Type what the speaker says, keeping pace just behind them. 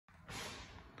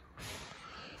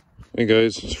Hey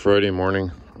guys, it's Friday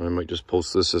morning. I might just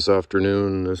post this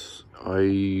afternoon. I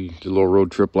did a little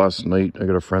road trip last night. I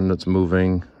got a friend that's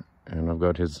moving, and I've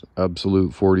got his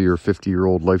absolute 40 or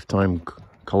 50-year-old lifetime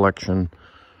collection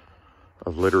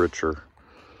of literature,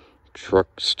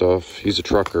 truck stuff. He's a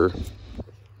trucker,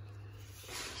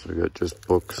 so I got just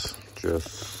books,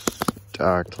 just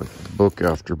stacked, like book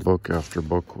after book after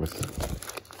book with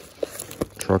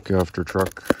truck after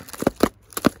truck.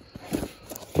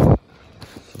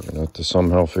 I have to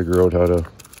somehow figure out how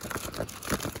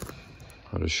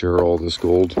to share all this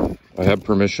gold. I have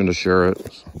permission to share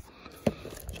it.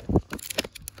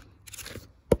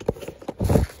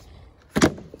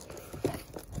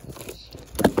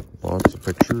 Lots of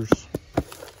pictures.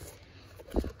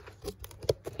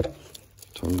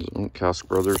 Tons of Cask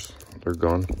Brothers, they're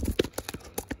gone.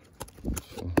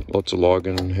 So, lots of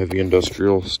logging, heavy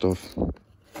industrial stuff.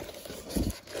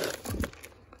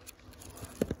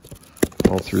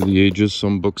 All through the ages,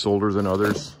 some books older than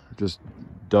others, just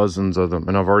dozens of them.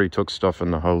 And I've already took stuff in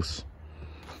the house.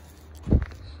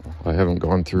 I haven't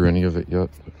gone through any of it yet.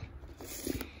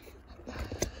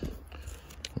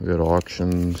 We got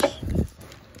auctions.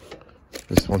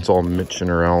 This one's all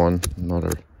Mitchiner Allen, not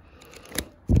a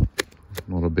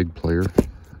big player.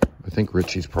 I think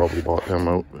Richie's probably bought them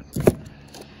out, but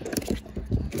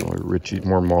Richie,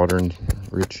 more modern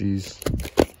Richie's.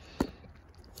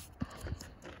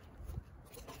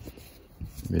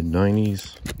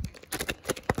 Mid-90s.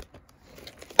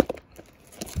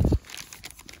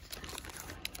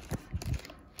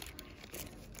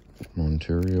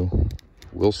 Ontario.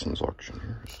 Wilson's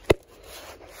auctioneers.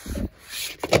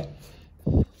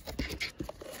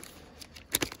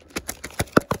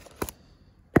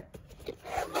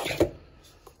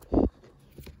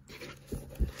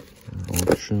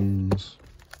 Auctions.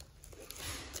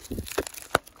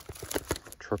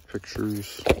 Truck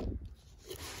pictures.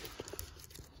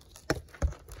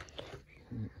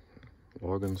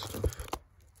 Logging stuff.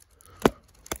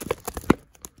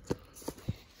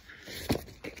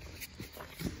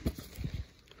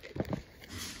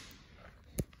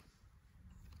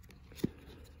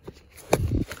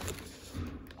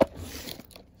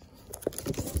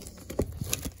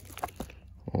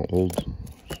 All old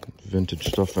vintage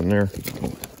stuff in there.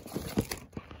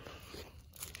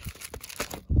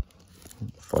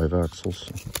 5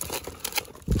 axles.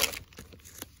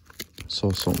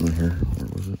 Saw something here. Where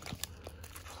was it?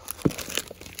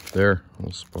 There, a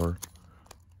little spar.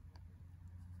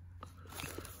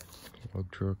 Log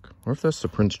truck. I wonder if that's the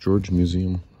Prince George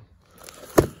Museum.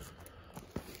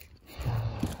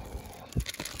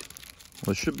 Well,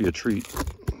 it should be a treat.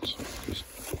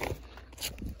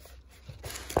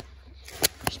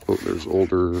 There's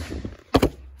older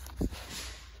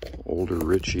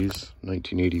Richies,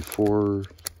 1984.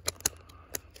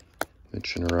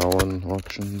 Mitchiner Allen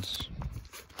auctions.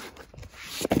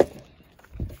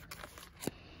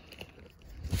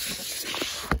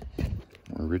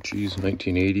 Richie's,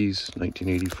 1980s,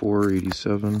 1984,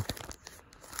 87.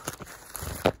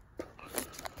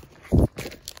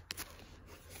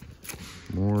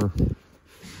 More.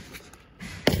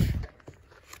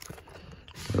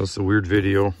 That's a weird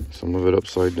video, some of it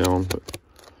upside down, but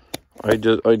I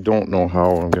don't know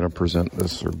how I'm going to present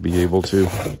this or be able to.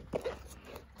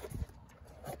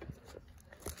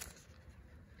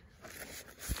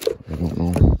 I don't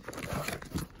know.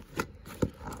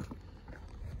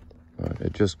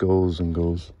 It just goes and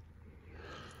goes.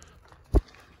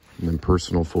 And then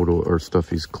personal photo or stuff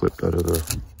he's clipped out of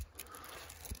the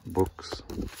books.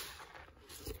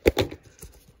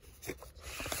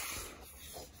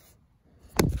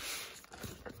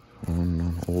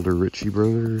 Older Ritchie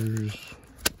brothers.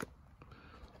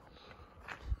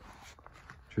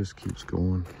 Just keeps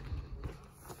going.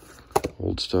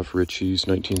 Old stuff, Ritchie's,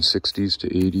 1960s to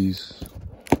 80s.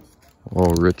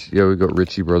 Oh, yeah, we got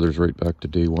Ritchie brothers right back to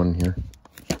day one here.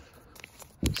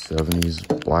 70s,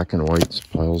 black and whites,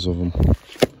 piles of them.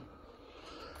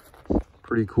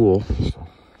 Pretty cool.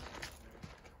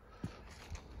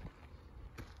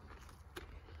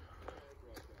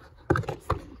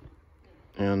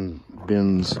 And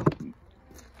bins.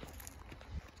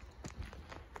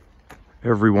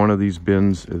 Every one of these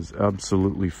bins is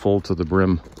absolutely full to the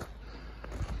brim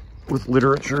with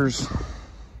literatures.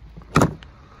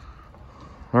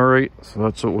 All right, so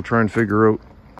that's what we'll try and figure out.